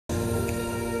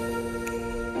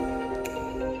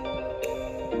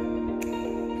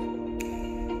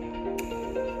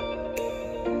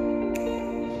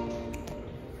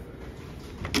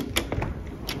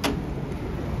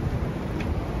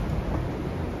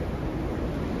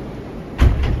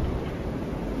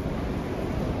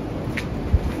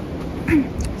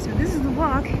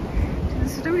walk to the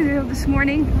studio this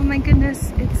morning. Oh my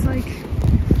goodness, it's like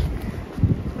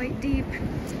quite deep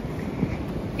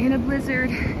in a blizzard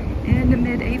in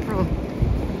mid-April.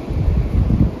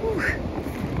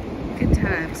 Good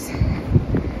times.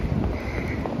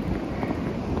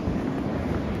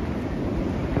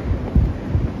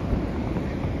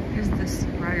 Here's this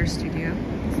writer studio.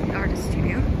 It's the artist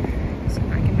studio. See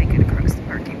if I can make it across the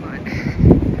parking lot.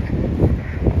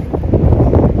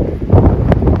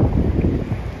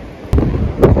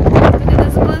 Look at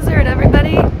this blizzard,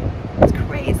 everybody. It's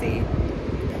crazy.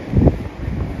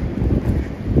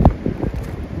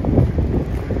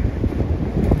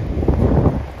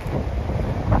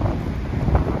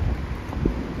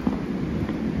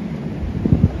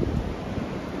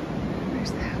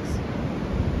 There's the house.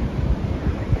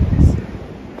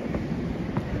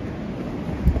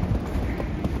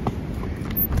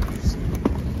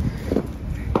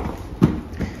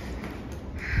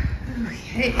 Oh my goodness.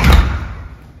 Okay,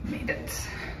 made it.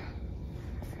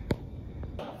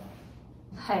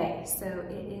 Hey, so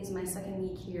it is my second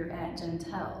week here at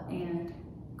Gentel and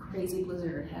crazy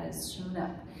blizzard has shown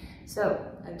up. So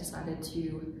I've decided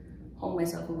to haul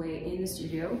myself away in the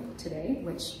studio today,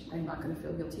 which I'm not going to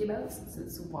feel guilty about since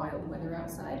it's wild weather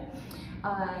outside.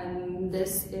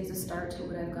 This is a start to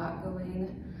what I've got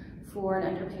going for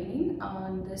an underpainting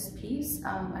on this piece.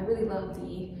 I really love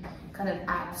the kind of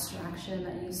abstraction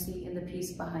that you see in the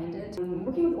piece behind it. I'm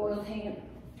working with oil paint.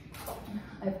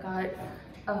 I've got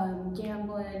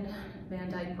Gamblin, Van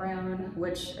Dyke Brown,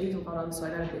 which I use a lot of, so I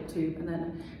got a big tube, and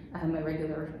then I have my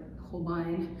regular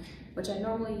Holbein, which I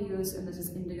normally use, and this is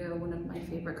indigo, one of my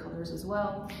favorite colors as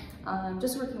well.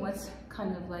 Just working with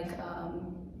kind of like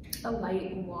a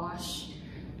light wash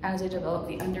as I develop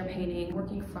the underpainting,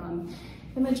 working from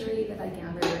imagery that I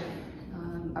gathered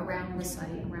around the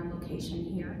site, around location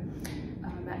here.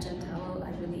 At Gentel, I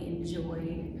really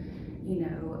enjoy, you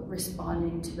know,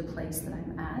 responding to the place that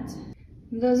I'm at.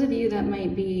 Those of you that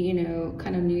might be, you know,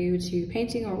 kind of new to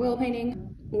painting or oil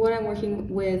painting, what I'm working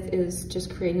with is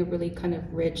just creating a really kind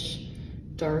of rich,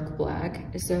 dark black.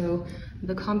 So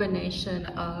the combination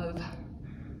of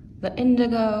the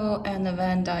indigo and the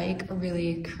Van Dyke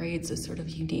really creates a sort of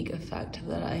unique effect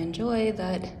that I enjoy,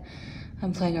 that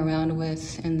I'm playing around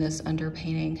with in this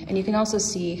underpainting. And you can also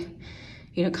see,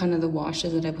 you know, kind of the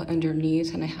washes that I put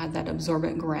underneath, and I had that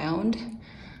absorbent ground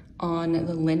on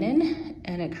the linen,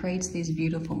 and it creates these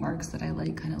beautiful marks that I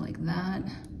like, kind of like that.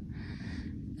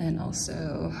 And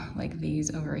also like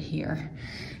these over here.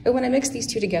 But when I mix these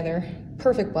two together,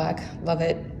 perfect black, love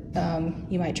it.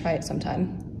 You might try it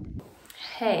sometime.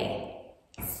 Hey,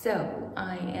 so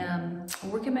I am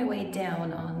working my way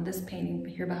down on this painting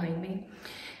here behind me.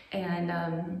 And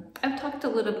I've talked a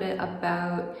little bit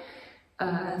about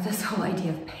this whole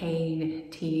idea of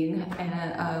painting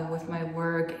with my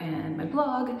work and my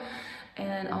blog.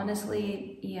 And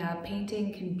honestly, yeah,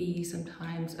 painting can be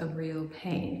sometimes a real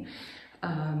pain.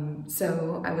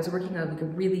 So I was working on like a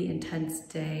really intense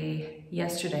day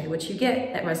yesterday, which you get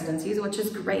at residencies, which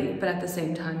is great, but at the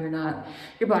same time,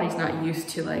 your body's not used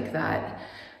to like that,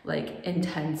 like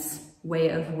intense way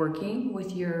of working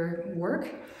with your work.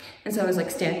 And so I was like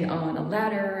standing on a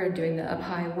ladder and doing the up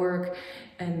high work,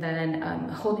 and then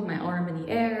holding my arm in the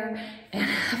air. And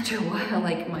after a while,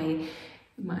 like my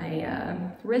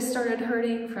wrist started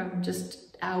hurting from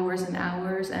just hours and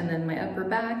hours, and then my upper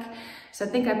back. So I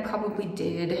think I probably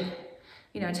did,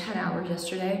 you know, 10 hours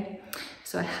yesterday.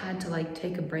 So I had to like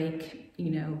take a break, you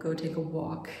know, go take a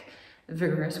walk, a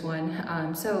vigorous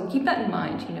one. So keep that in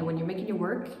mind, you know, when you're making your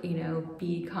work, you know,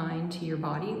 be kind to your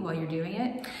body while you're doing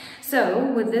it.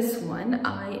 So with this one,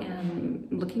 I am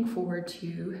looking forward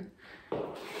to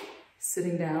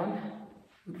sitting down.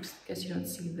 Oops, guess you don't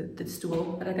see the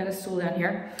stool, but I got a stool down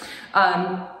here.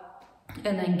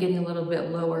 And then getting a little bit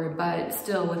lower, but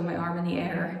still with my arm in the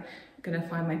air. I'm gonna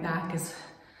find my back is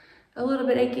a little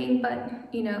bit aching, but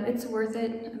you know, it's worth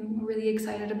it. I'm really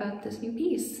excited about this new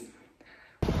piece.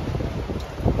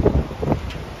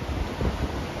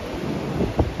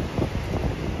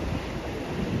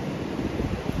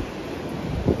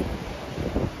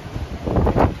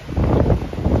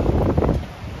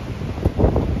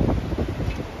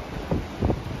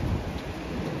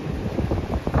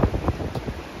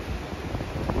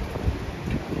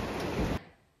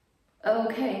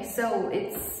 Okay, so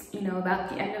it's, you know, about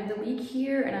the end of the week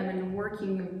here, and I've been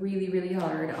working really, really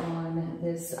hard on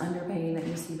this underpainting that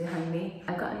you see behind me.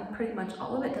 I've gotten pretty much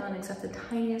all of it done except the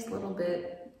tiniest little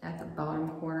bit at the bottom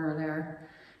corner there.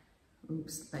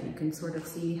 Oops, that you can sort of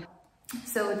see.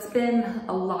 So it's been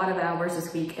a lot of hours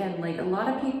this week, and like a lot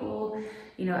of people,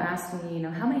 you know, ask me, you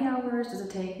know, how many hours does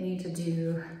it take me to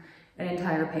do an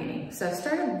entire painting. So I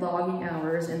started logging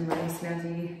hours in my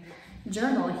snazzy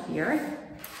journal here,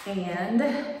 and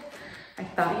I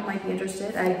thought you might be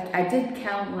interested. I did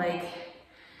count like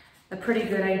a pretty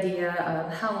good idea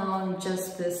of how long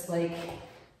just this like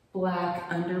black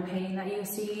underpainting that you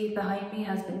see behind me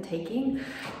has been taking.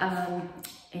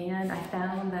 And I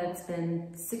found that it's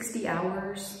been 60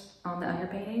 hours on the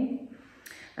underpainting,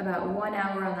 about 1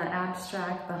 hour on the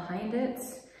abstract behind it,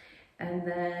 and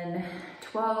then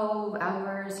 12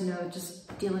 hours, you know,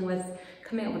 just dealing with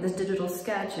coming up with this digital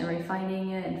sketch and refining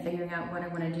it and figuring out what I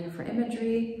want to do for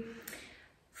imagery.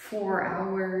 4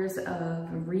 hours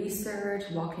of research,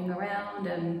 walking around,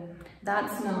 and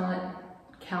that's not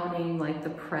counting like the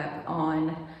prep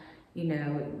on, you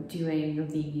know, doing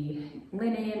the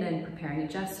linen and preparing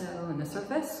the gesso and the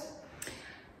surface.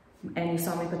 And you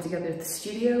saw me put together the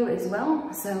studio as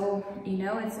well. So, you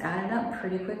know, it's added up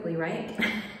pretty quickly, right?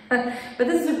 But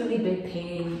this is a really big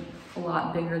painting, a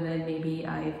lot bigger than maybe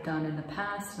I've done in the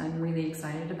past. I'm really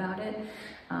excited about it.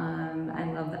 I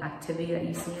love the activity that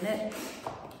you see in it.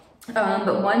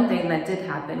 But one thing that did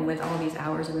happen with all these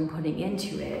hours I've been putting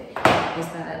into it is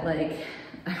that, like,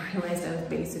 I realized I was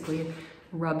basically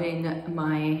rubbing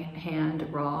my hand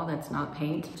raw, that's not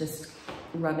paint, just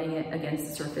rubbing it against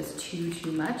the surface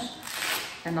too much.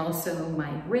 And also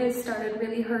my wrist started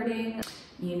really hurting.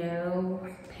 You know,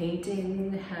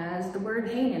 painting has the word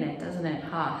pain in it, doesn't it?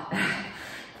 Ha.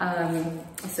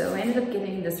 So I ended up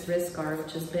getting this wrist guard,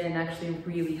 which has been actually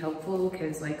really helpful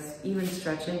because like even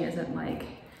stretching isn't like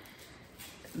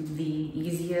the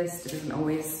easiest. It doesn't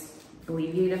always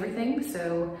alleviate everything.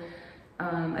 So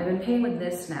I've been painting with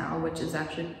this now, which is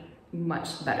actually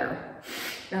much better.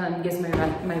 Gives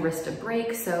my wrist a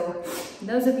break. So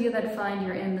those of you that find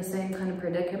you're in the same kind of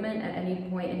predicament at any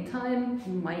point in time,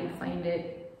 you might find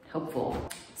it helpful.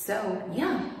 So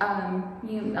yeah, I'll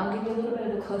give you a little bit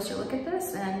of a closer look at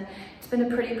this, and it's been a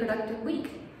pretty productive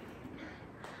week.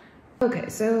 Okay,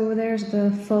 so there's the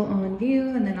full-on view,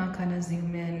 and then I'll kind of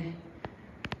zoom in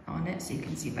on it so you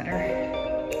can see better.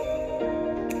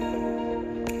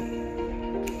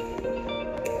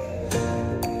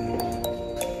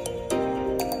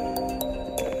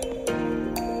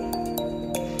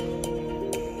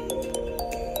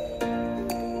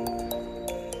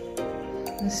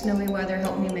 The snowy weather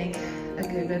helped me make a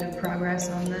good bit of progress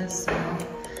on this, so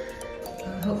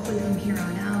hopefully from here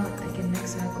on out I can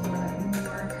mix it up a little bit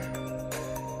more,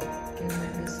 give my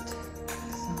wrist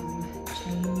some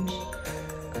change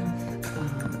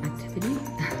of activity.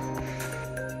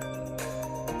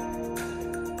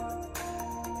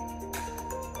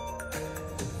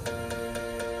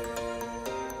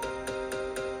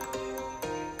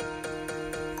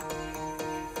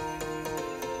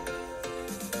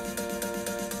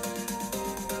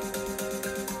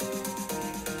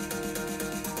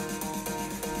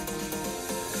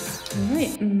 All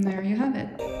right, and there you have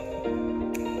it.